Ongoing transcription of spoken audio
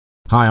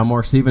Hi, I'm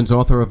Mark Stevens,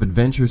 author of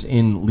Adventures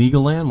in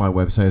Legal Land. My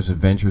website is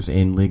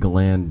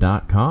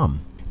adventuresinlegalland.com.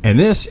 And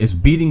this is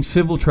Beating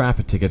Civil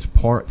Traffic Tickets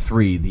Part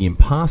 3, The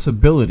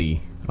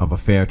Impossibility of a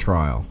Fair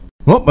Trial.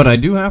 Well, but I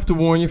do have to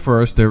warn you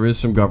first, there is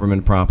some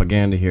government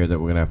propaganda here that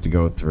we're going to have to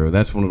go through.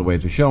 That's one of the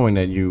ways of showing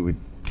that you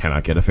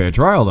cannot get a fair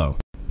trial, though.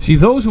 See,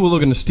 those who are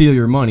looking to steal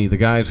your money, the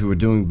guys who are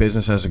doing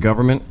business as a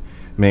government,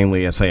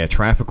 mainly, say, a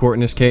traffic court in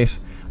this case,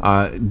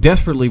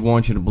 desperately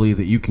want you to believe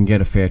that you can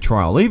get a fair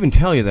trial. They'll even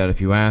tell you that if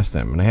you ask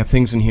them. And I have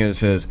things in here that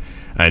says,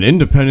 an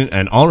independent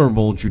and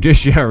honorable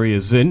judiciary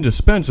is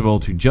indispensable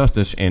to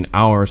justice in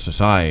our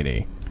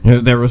society.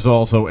 There is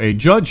also a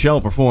judge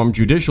shall perform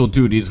judicial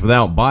duties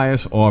without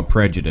bias or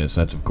prejudice.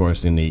 That's, of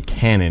course, in the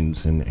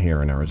canons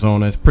here in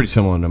Arizona. It's pretty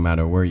similar no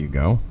matter where you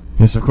go.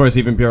 Yes, of course,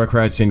 even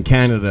bureaucrats in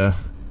Canada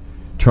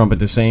trumpet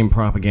the same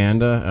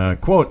propaganda.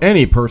 Quote,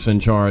 any person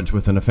charged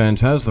with an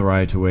offense has the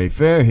right to a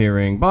fair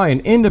hearing by an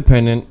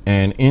independent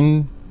and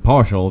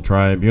impartial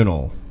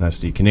tribunal. That's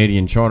the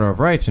Canadian Charter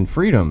of Rights and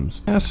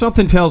Freedoms.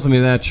 Something tells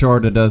me that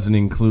charter doesn't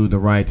include the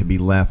right to be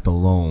left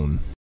alone.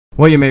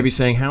 Well, you may be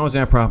saying, how is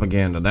that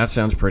propaganda? That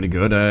sounds pretty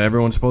good.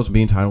 Everyone's supposed to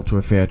be entitled to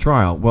a fair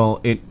trial.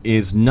 Well, it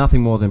is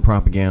nothing more than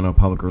propaganda or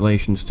public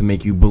relations to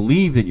make you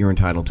believe that you're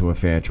entitled to a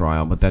fair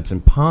trial, but that's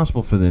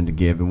impossible for them to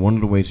give, and one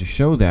of the ways to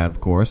show that,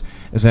 of course,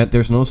 is that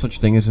there's no such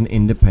thing as an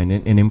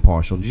independent and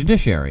impartial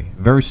judiciary.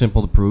 Very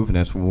simple to prove, and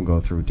that's what we'll go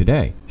through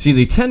today. See,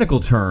 the technical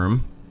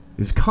term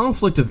is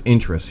conflict of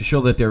interest, to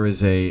show that there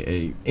is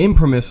a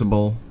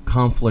impermissible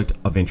conflict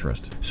of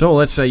interest. So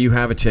let's say you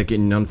have a ticket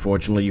and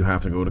unfortunately you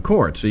have to go to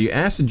court. So you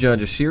ask the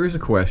judge a series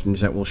of questions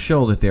that will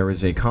show that there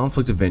is a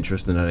conflict of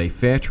interest and that a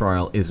fair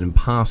trial is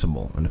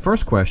impossible. And the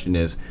first question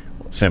is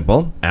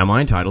simple: am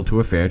I entitled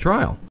to a fair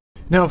trial?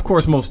 Now, of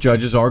course, most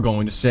judges are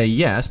going to say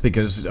yes,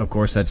 because, of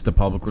course, that's the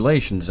public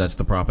relations, that's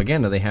the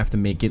propaganda. They have to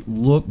make it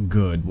look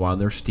good while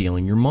they're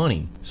stealing your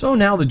money. So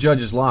now the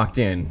judge is locked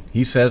in.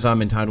 He says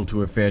I'm entitled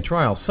to a fair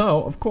trial.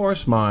 So, of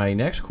course, my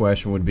next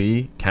question would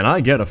be, can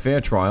I get a fair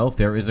trial if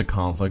there is a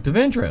conflict of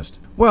interest?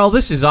 Well,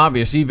 this is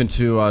obvious even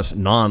to us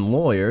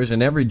non-lawyers,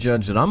 and every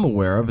judge that I'm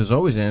aware of has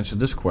always answered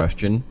this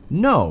question,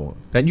 no,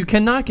 that you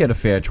cannot get a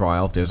fair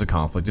trial if there's a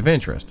conflict of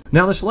interest.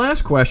 Now, this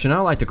last question I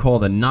like to call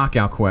the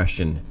knockout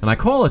question, and I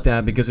call it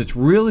that because it's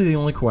really the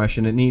only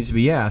question that needs to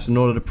be asked in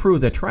order to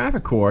prove that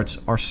traffic courts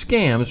are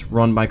scams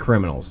run by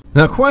criminals.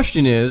 Now, the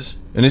question is,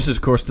 and this is,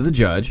 of course, to the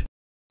judge,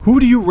 who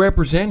do you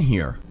represent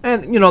here?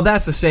 And,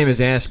 that's the same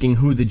as asking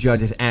who the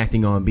judge is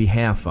acting on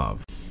behalf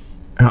of.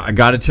 I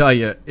gotta tell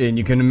you, and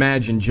you can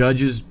imagine,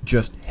 judges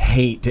just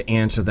hate to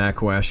answer that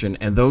question,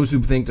 and those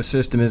who think the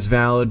system is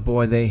valid,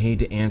 boy, they hate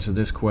to answer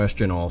this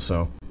question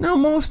also. Now,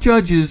 most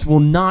judges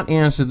will not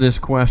answer this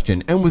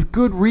question, and with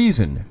good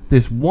reason.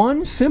 This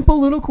one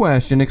simple little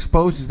question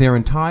exposes their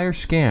entire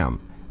scam.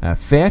 A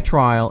fair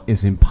trial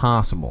is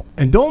impossible.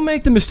 And don't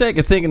make the mistake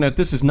of thinking that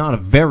this is not a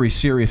very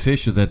serious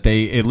issue that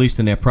they, at least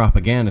in their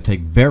propaganda, take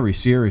very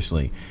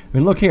seriously. I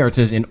mean, look here, it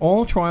says, in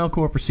all trial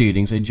court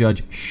proceedings, a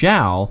judge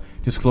shall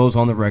disclose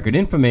on the record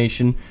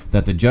information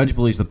that the judge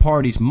believes the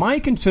parties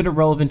might consider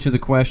relevant to the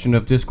question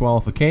of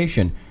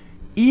disqualification,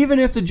 even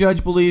if the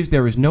judge believes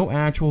there is no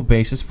actual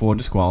basis for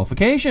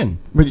disqualification.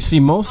 But you see,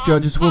 most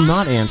judges will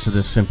not answer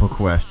this simple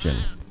question.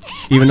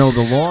 Even though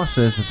the law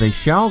says that they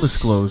shall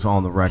disclose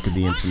on the record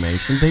the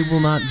information, they will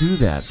not do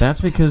that.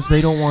 That's because they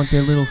don't want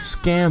their little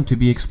scam to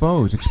be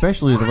exposed,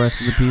 especially the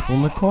rest of the people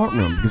in the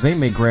courtroom, because they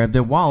may grab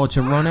their wallets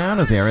and run out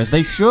of there, as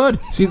they should.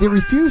 See, they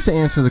refuse to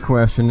answer the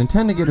question and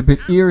tend to get a bit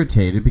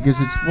irritated because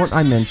it's what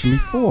I mentioned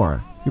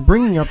before. You're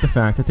bringing up the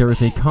fact that there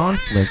is a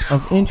conflict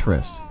of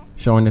interest,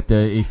 showing that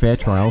a fair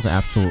trial is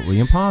absolutely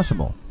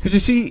impossible. Because you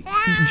see,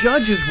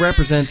 judges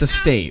represent the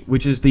state,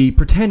 which is the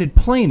pretended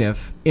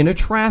plaintiff in a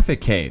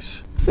traffic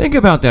case. Think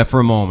about that for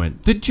a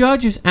moment. The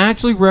judge is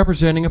actually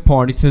representing a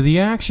party to the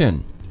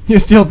action. You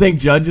still think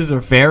judges are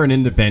fair and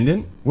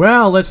independent?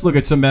 Well, let's look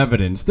at some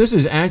evidence. This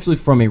is actually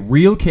from a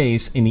real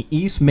case in the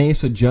East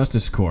Mesa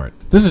Justice Court.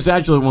 This is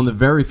actually one of the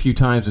very few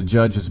times a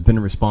judge has been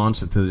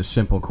responsive to this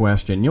simple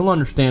question. You'll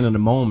understand in a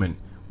moment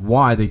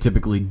why they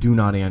typically do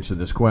not answer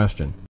this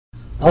question.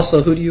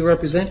 Also, who do you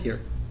represent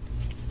here?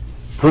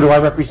 Who do I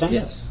represent?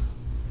 Yes.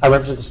 I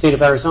represent the state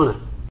of Arizona.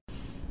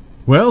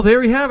 Well,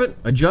 there you have it.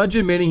 A judge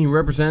admitting he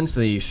represents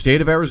the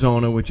state of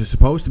Arizona, which is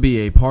supposed to be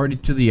a party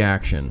to the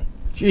action.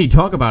 Gee,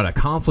 talk about a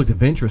conflict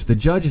of interest. The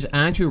judge is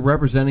actually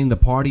representing the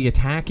party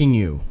attacking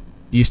you.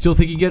 Do you still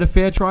think you get a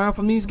fair trial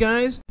from these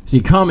guys?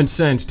 See, common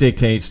sense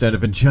dictates that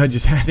if a judge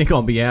is acting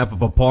on behalf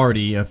of a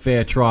party, a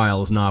fair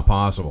trial is not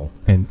possible.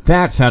 And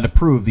that's how to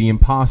prove the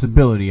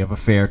impossibility of a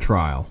fair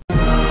trial.